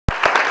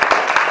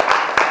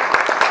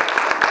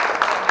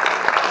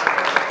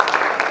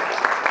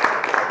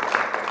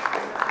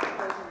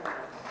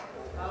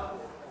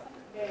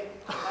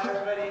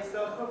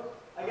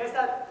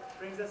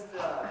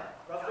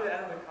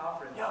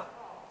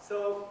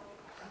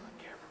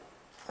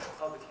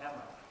Oh, the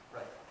camera.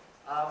 Right.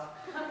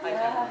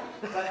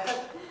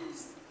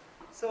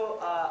 So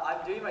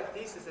I'm doing my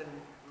thesis in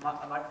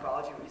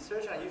microbiology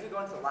research, and I usually go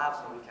into the labs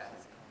on the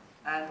weekends.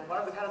 And one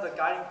of the kind of the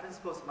guiding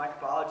principles of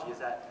microbiology is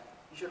that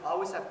you should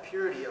always have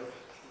purity of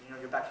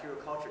your bacterial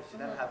cultures. You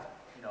never have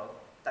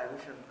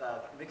dilution,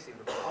 mixing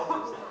with the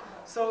cultures.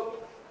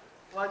 So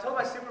when I told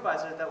my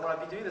supervisor that what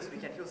I'd be doing this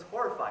weekend, he was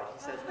horrified. He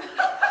says,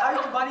 "How are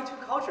you combining two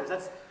cultures?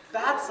 That's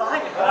bad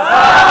science."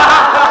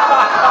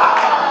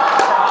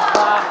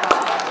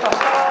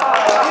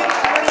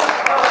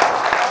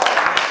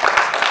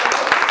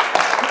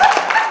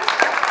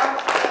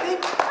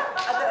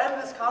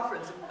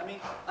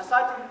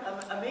 Aside from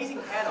an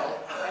amazing panel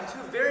and two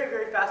very,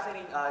 very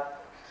fascinating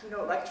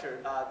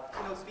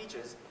keynote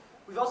speeches,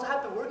 we've also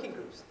had the working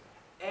groups.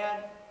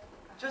 And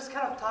just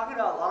kind of talking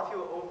to a lot of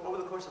people over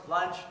the course of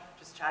lunch,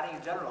 just chatting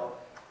in general,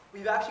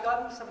 we've actually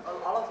gotten a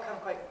lot of kind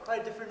of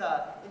quite different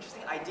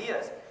interesting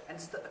ideas and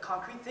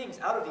concrete things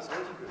out of these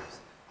working groups.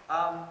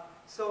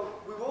 So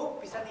we will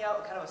be sending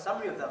out kind of a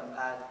summary of them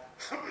a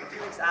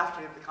few weeks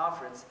after the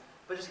conference.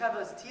 But just kind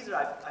of as a teaser,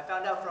 I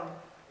found out from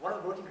one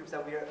of the working groups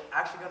that we are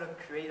actually going to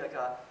create like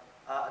a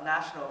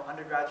national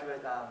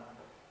undergraduate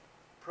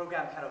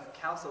program kind of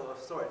council of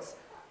sorts.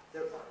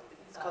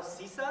 It's called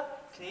CISA,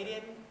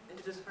 Canadian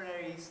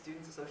Interdisciplinary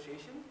Students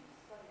Association?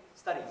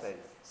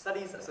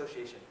 Studies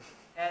Association.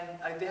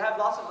 And they have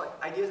lots of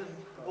ideas and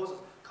proposals,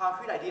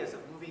 concrete ideas of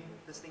moving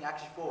this thing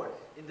actually forward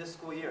in this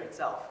school year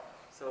itself.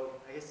 So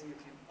I guess you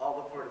can all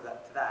look forward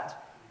to that.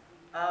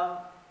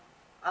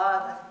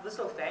 List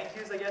of thank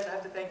yous, I guess. I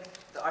have to thank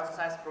the Arts and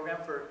Science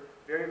program for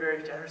very,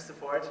 very generous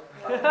support.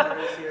 Dr. Miller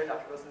is here,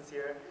 Dr. Wilson's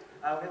here.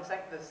 We have to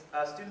thank the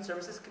Student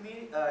Services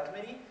Committee,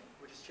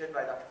 which is chaired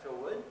by Dr. Phil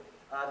Wood,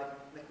 the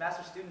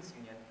McMaster Students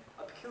Union.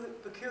 A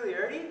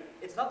peculiarity,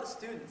 it's not the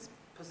students'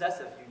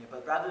 possessive union,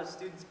 but rather the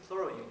students'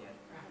 plural union.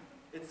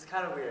 It's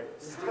kind of weird,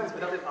 students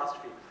without the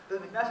apostrophe. The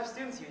McMaster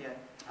Students Union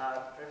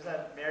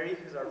represent Mary,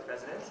 who's our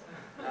president,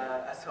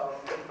 as well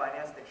as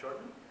Finance, Nick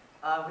Shorten.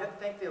 We have to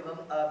thank the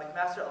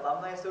McMaster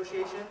Alumni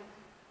Association,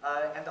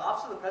 and the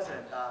Office of the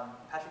President, Dr.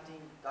 Patrick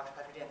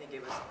Dean, I think,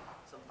 gave us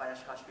some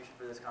financial contribution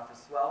for this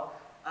conference as well.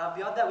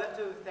 Beyond that, we have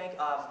to thank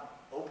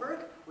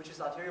OPIRG, which is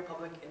Ontario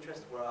Public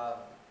Interest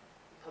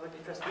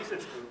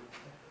Research Group,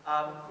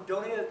 who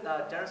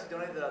generously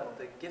donated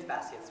the gift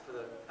baskets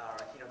for our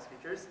keynote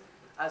speakers,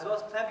 as well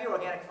as Plant View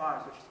Organic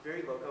Farms, which is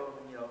very local,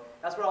 and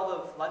that's where all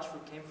the lunch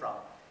food came from.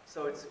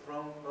 So it's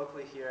grown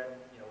locally here, and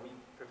we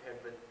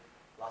prepared with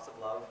lots of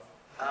love.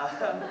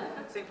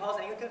 St. Paul's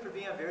Anglican for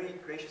being a very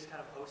gracious kind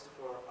of host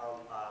for our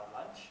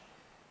lunch.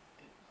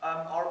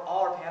 All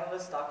our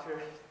panelists,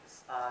 Dr.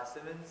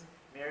 Simmons,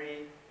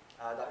 Mary,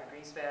 Dr.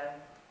 Greenspan,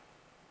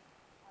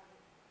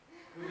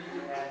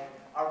 and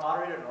our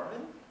moderator,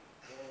 Norman.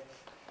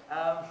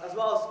 As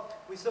well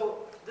as,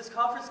 this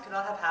conference could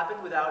not have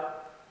happened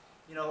without,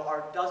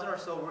 our dozen or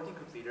so working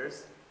group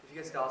leaders. If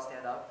you guys could all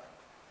stand up.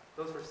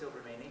 Those were still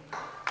remaining.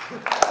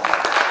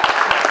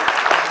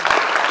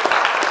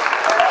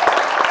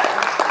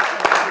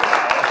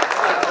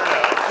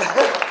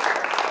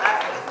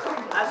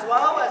 As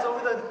well as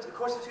over the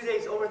course of 2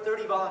 days, over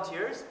 30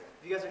 volunteers.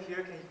 If you guys are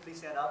here, can you please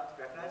stand up to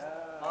be recognized?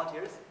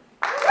 Volunteers.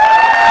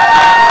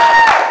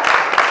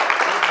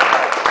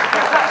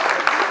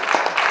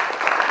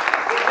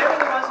 They were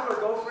the ones who were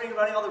gophering,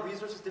 running all the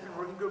resources, different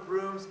working group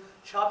rooms,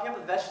 chopping up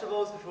the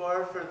vegetables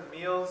for the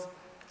meals.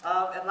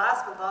 And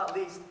last but not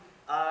least,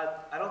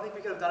 I don't think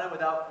we could have done it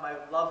without my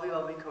lovely,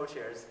 lovely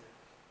co-chairs.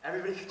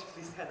 Everybody, could you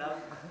please stand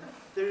up?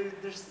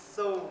 They're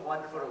so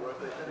wonderful to work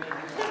with. I mean,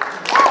 you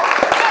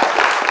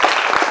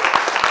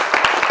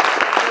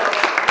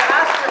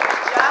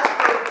ask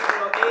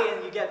for A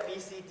and you get B,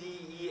 C, D,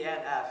 E,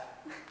 and F.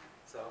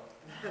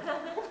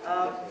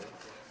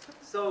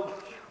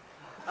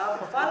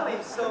 Finally, I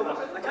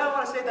kind of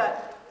want to say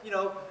that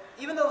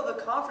even though the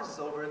conference is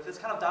over, this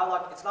kind of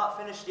dialogue, it's not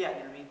finished yet.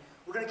 You know what I mean?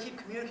 We're going to keep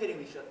communicating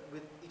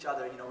with each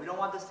other. We don't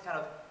want this to kind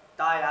of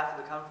die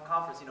after the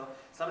conference.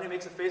 Somebody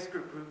makes a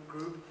Facebook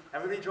group,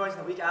 everybody joins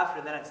the week after,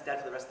 and then it's dead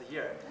for the rest of the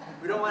year.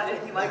 We don't want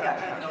anything like that.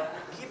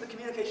 Keep the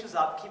communications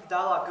up, keep the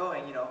dialogue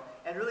going,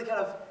 and really kind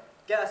of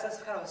get a sense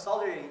of kind of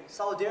solidarity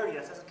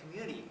and a sense of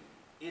community,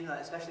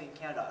 especially in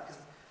Canada.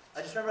 Because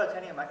I just remember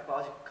attending a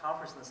microbiology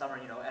conference in the summer,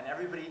 and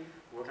everybody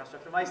worked on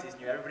streptomyces,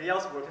 knew everybody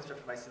else worked on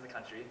streptomyces in the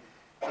country.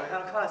 So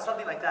kind of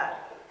something like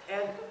that.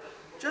 And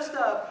just,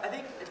 I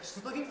think,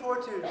 just looking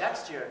forward to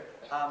next year,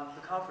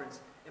 the conference.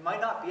 It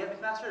might not be at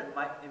McMaster, it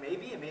may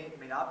be, it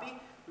may not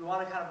be. We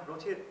want to kind of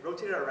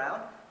rotate it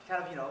around to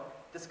kind of,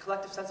 this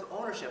collective sense of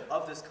ownership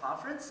of this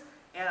conference.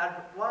 And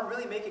I want to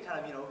really make it kind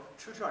of,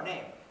 true to our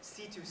name,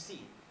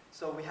 C2C.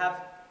 So we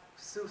have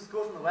schools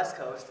from the West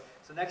Coast.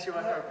 So next year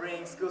we're going to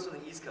bring schools from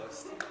the East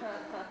Coast. It's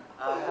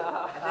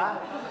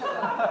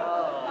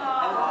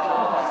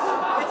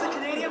a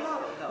Canadian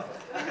model. No.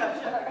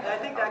 And I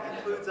think that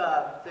concludes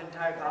the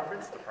entire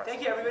conference.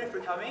 Thank you everybody for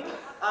coming.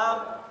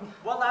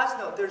 One last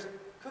note, there's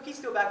cookies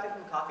still back there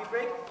from the coffee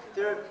break.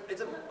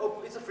 It's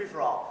a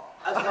free-for-all.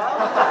 As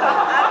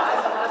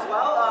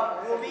well,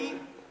 we'll be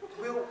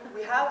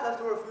we have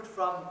leftover food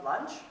from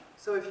lunch,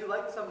 so if you'd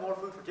like some more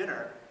food for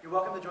dinner, you're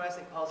welcome to join us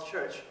in St. Paul's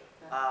Church.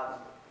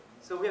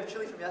 So we have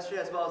chili from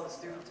yesterday as well as the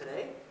stew from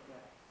today.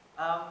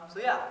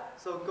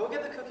 So go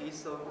get the cookies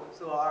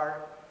so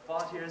our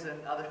volunteers and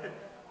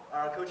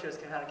our co-chairs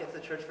can kind of get to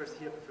the church first to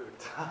heat up the food.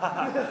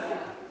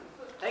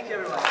 Thank you,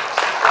 everyone.